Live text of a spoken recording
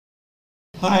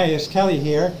Hi, it's Kelly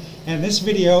here, and in this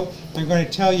video I'm going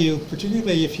to tell you,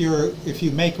 particularly if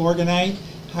you make orgonite,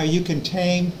 how you can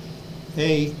tame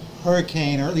a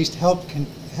hurricane, or at least help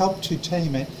to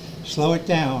tame it, slow it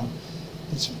down.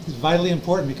 It's vitally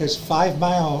important because 5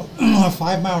 mile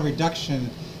reduction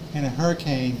in a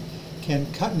hurricane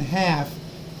can cut in half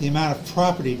the amount of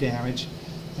property damage,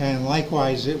 and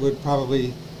likewise it would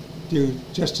probably do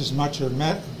just as much or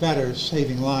better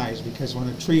saving lives, because when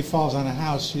a tree falls on a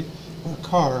house or a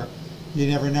car, you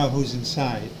never know who's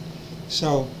inside.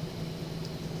 So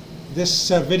this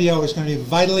video is going to be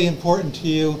vitally important to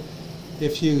you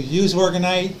if you use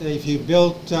orgonite, if you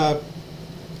built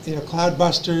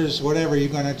cloudbusters, whatever. You're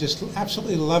going to just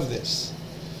absolutely love this.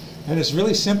 And it's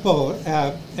really simple,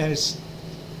 and it's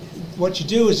what you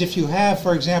do is, if you have,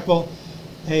 for example,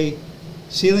 a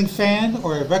ceiling fan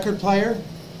or a record player,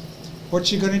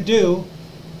 what you're going to do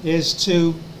is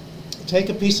to take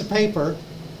a piece of paper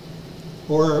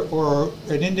or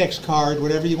an index card,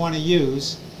 whatever you want to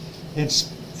use, and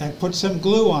put some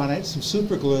glue on it, some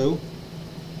super glue,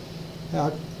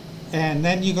 and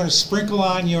then you're going to sprinkle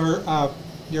on your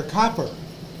copper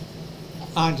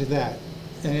onto that,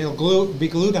 and it'll be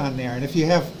glued on there. And if you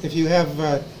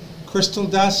have crystal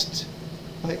dust,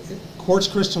 like quartz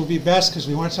crystal would be best, because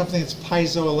we want something that's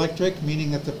piezoelectric,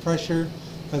 meaning that the pressure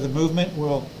of the movement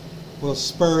will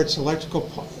spur its electrical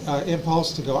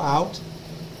impulse to go out.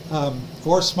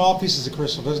 Or small pieces of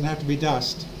crystal, doesn't have to be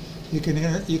dust. You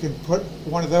can put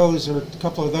one of those or a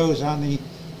couple of those on the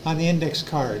index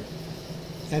card,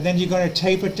 and then you're going to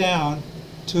tape it down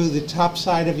to the top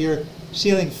side of your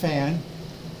ceiling fan.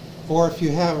 Or if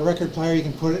you have a record player, you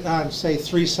can put it on, say,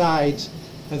 3 sides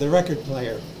of the record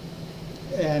player,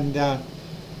 and then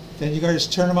you're going to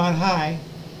just turn them on high.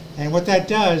 And what that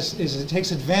does is it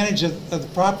takes advantage of the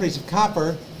properties of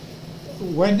copper.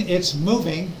 When it's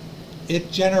moving, it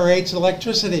generates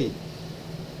electricity,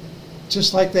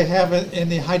 just like they have it in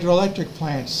the hydroelectric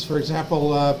plants. For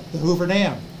example, the Hoover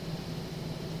Dam.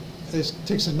 This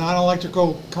takes a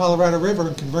non-electrical Colorado River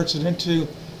and converts it into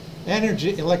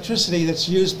electricity that's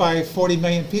used by 40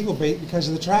 million people because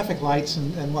of the traffic lights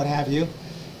and what have you.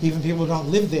 Even people who don't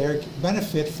live there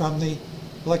benefit from the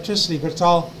electricity, but it's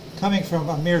all coming from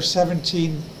a mere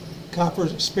 17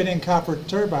 spinning copper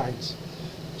turbines.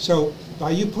 So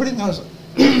by you putting those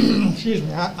excuse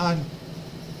me, on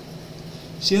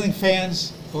ceiling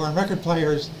fans or on record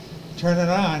players, turn it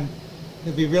on,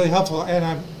 it'll be really helpful. And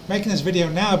I'm making this video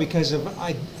now because of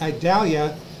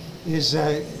Idalia is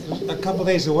a couple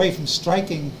days away from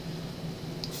striking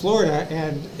Florida,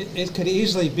 and it could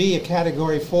easily be a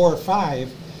category 4 or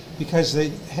 5, because they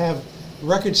have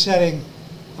record-setting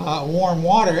warm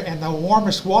water, and the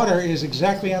warmest water is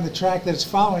exactly on the track that it's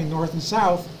following, north and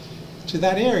south, to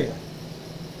that area.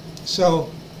 So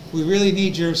we really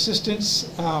need your assistance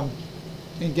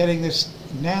in getting this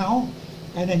now,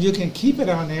 and then you can keep it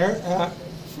on there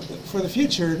for the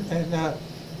future, and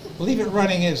leave it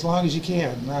running as long as you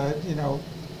can.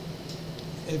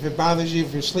 If it bothers you,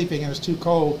 if you're sleeping and it's too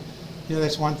cold,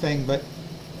 that's one thing, but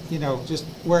just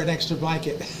wear an extra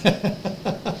blanket.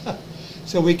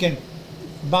 So we can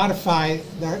modify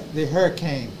the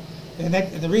hurricane. And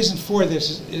the reason for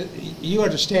this is, you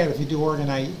understand, if you do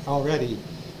orgonite already,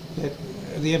 that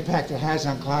the impact it has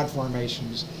on cloud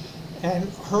formations. And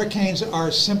hurricanes are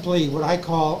simply what I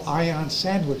call ion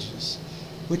sandwiches,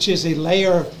 which is a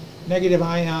layer of negative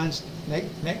ions,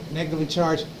 negatively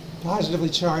charged, positively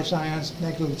charged ions,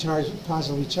 negatively charged,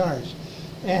 positively charged.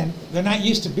 And they're not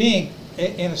used to being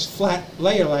in a flat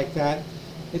layer like that.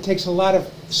 It takes a lot of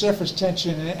surface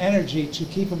tension and energy to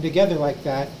keep them together like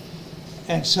that.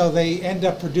 And so they end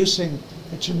up producing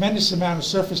a tremendous amount of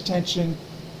surface tension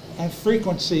and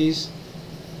frequencies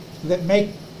that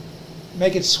make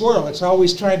it swirl. It's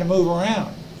always trying to move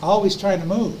around, always trying to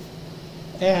move.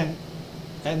 And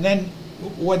then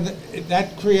when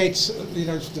that creates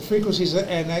the frequencies,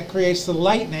 and that creates the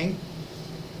lightning,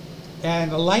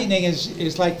 and the lightning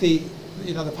is like the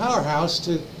powerhouse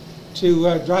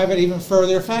to drive it even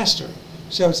further, faster.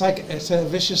 So it's a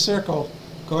vicious circle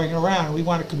going around. We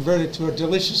want to convert it to a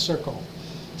delicious circle.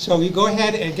 So you go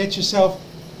ahead and get yourself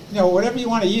whatever you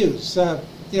want to use.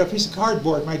 A piece of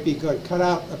cardboard might be good. Cut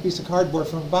out a piece of cardboard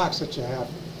from a box that you have,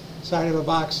 side of a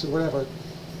box or whatever,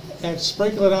 and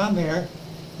sprinkle it on there,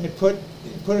 and put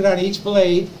it on each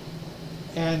blade,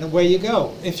 and away you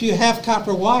go. If you have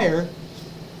copper wire,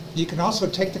 you can also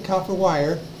take the copper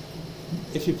wire.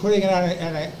 If you're putting it on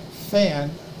a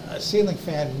fan, a ceiling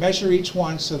fan, measure each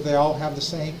one so they all have the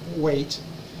same weight,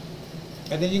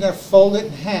 and then you're going to fold it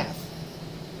in half,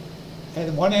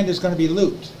 and one end is going to be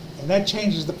looped, and that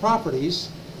changes the properties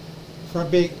from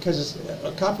being, because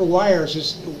a copper wire is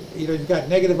just, you know, you've got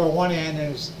negative on one end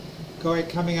and it's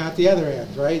coming out the other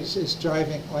end, right? It's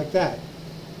driving like that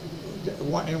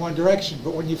in one direction.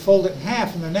 But when you fold it in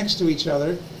half and they're next to each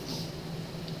other,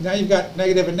 now you've got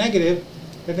negative and negative,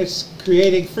 and it's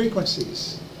creating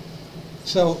frequencies.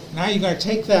 So now you're going to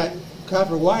take that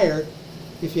copper wire,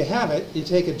 if you have it, you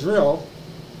take a drill.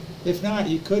 If not,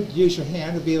 you could use your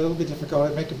hand. It would be a little bit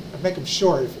difficult. It'd make them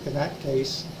short in that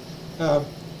case.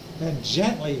 And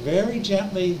gently, very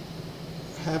gently,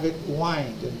 have it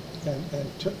wind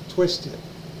and twist it.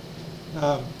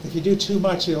 If you do too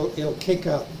much, it'll kink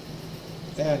up,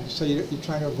 and so you're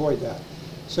trying to avoid that.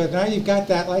 So now you've got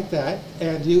that like that,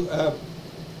 and you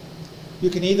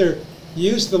can either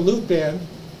use the loop end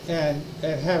and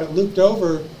have it looped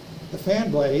over the fan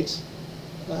blades,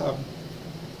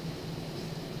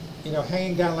 you know,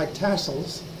 hanging down like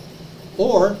tassels,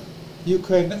 or you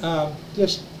can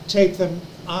just tape them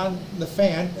on the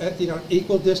fan at, you know,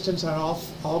 equal distance on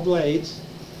all blades,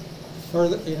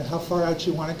 further, you know, how far out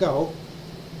you want to go,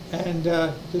 and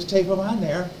just tape them on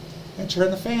there and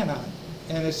turn the fan on,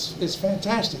 and it's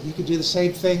fantastic. You could do the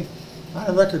same thing on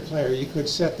a record player. You could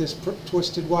set this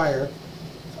twisted wire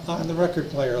on the record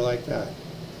player like that,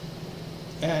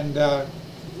 and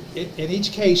in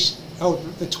each case,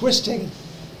 the twisting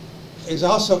is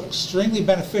also extremely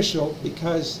beneficial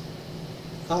because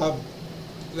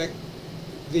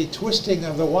the twisting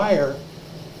of the wire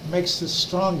makes this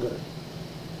stronger,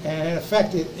 and in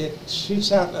effect it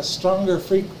shoots out a stronger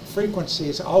frequency.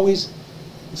 It's always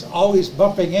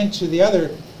bumping into the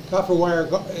other copper wire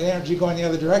energy going the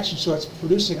other direction, so it's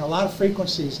producing a lot of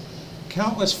frequencies,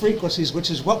 countless frequencies,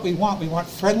 which is what we want. We want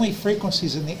friendly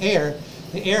frequencies in the air.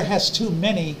 The air has too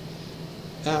many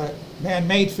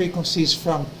man-made frequencies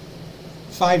from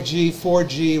 5G,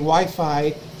 4G,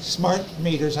 Wi-Fi, smart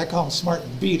meters. I call them smart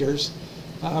beaters.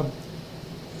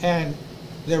 And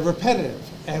they're repetitive,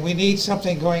 and we need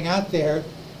something going out there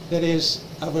that is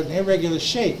of an irregular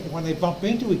shape. And when they bump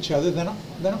into each other, then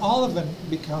all of them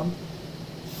become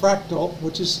fractal,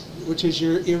 which is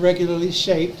your irregularly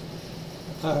shaped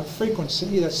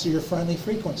frequency. That's your friendly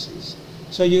frequencies.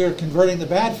 So you're converting the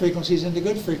bad frequencies into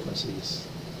good frequencies.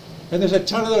 And there's a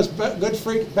ton of those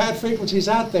bad frequencies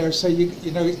out there. So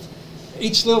you know,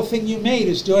 each little thing you made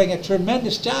is doing a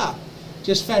tremendous job.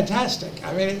 Just fantastic.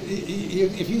 I mean,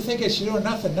 if you think it's doing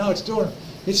nothing, no,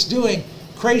 it's doing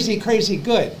crazy, crazy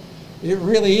good. It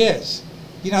really is.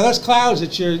 You know, those clouds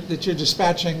that you're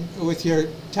dispatching with your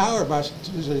tower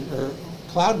busters or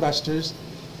cloud busters,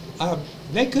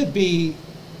 they could be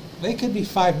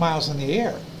 5 miles in the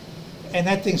air, and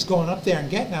that thing's going up there and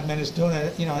getting them, and it's doing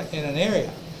it, you know, in an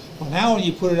area. Well, now when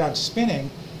you put it on spinning,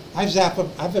 I've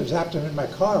zapped them in my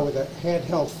car with a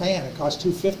handheld fan. It costs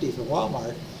 $250 from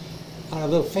Walmart. On a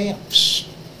little fan,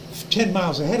 10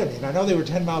 miles ahead of me. And I know they were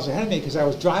 10 miles ahead of me because I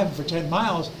was driving for 10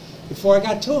 miles before I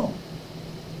got to them.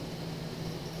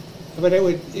 But it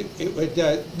would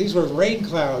these were rain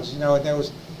clouds, you know, and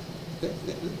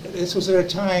this was at a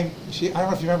time, I don't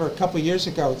know if you remember, a couple of years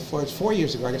ago, 4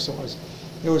 years ago, I guess it was,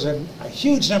 there was a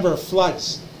huge number of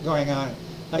floods going on,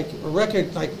 like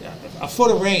a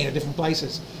foot of rain at different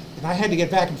places. And I had to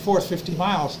get back and forth 50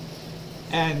 miles.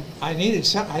 And I needed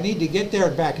to get there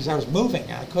and back because I was moving.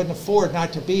 And I couldn't afford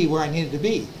not to be where I needed to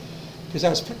be because I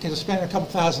was spending a couple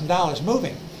 $1,000s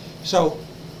moving. So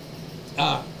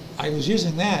I was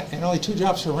using that, and only 2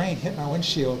 drops of rain hit my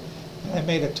windshield, and I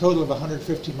made a total of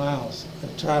 150 miles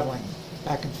of traveling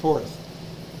back and forth.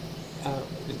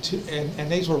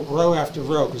 And these were row after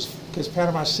row because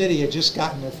Panama City had just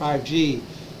gotten their 5G,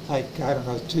 like, I don't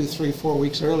know, 2, 3, 4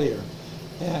 weeks earlier,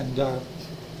 and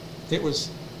it was.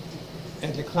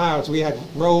 And the clouds, we had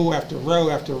row after row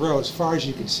after row, as far as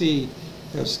you could see,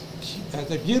 those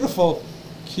the beautiful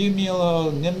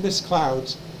cumulonimbus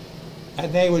clouds,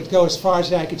 and they would go as far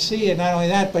as I could see. And not only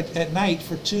that, but at night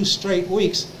for 2 straight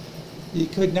weeks, you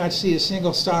could not see a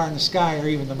single star in the sky or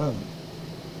even the moon.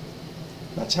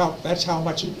 That's how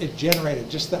much it generated,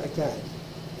 just like that.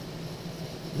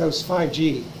 Those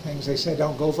 5G things, they say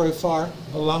don't go very far.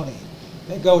 Baloney.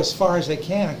 They go as far as they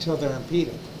can until they're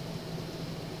impeded.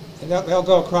 And they'll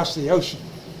go across the ocean.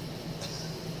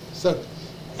 So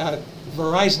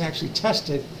Verizon actually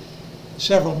tested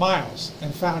several miles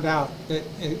and found out that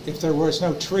if there was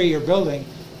no tree or building,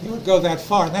 it would go that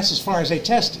far, and that's as far as they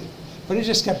tested. But it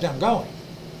just kept on going.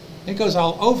 It goes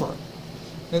all over.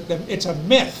 It's a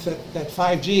myth that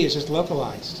 5G is just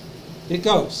localized. It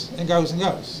goes and goes and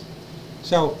goes.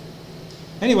 So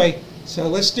anyway, so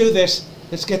let's do this.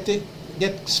 Let's get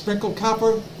sprinkled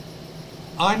copper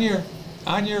on your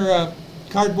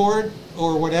cardboard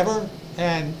or whatever,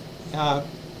 and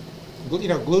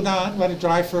glued on. Let it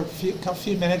dry for a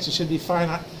few minutes. It should be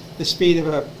fine. The speed of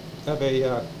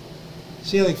a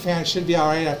ceiling fan should be all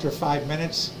right after 5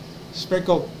 minutes.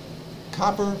 Sprinkle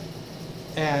copper,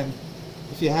 and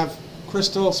if you have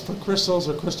crystals, put crystals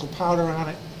or crystal powder on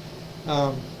it,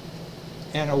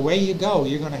 and away you go.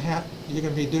 You're going to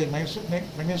be doing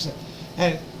magnificent.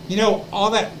 And all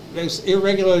that, those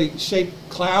irregularly shaped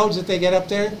clouds that they get up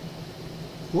there,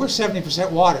 we're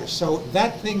 70% water. So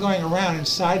that thing going around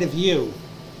inside of you,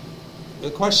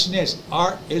 the question is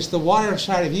the water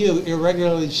inside of you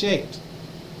irregularly shaped?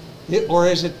 Or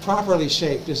is it properly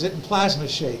shaped? Is it in plasma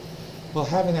shape? Well,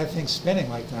 having that thing spinning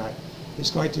like that is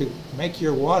going to make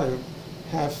your water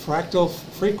have fractal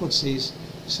frequencies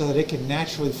so that it can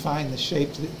naturally find the shape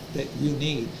that you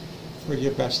need for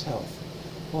your best health.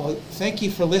 Well, thank you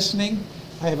for listening.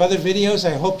 I have other videos.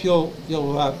 I hope you'll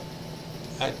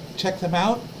check them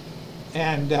out.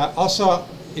 And also,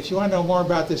 if you want to know more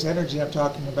about this energy I'm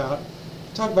talking about,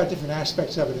 talk about different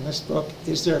aspects of it in this book,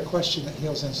 Is There a Question That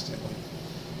Heals Instantly?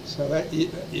 So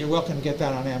you're welcome to get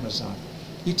that on Amazon.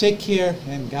 You take care,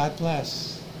 and God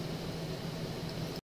bless.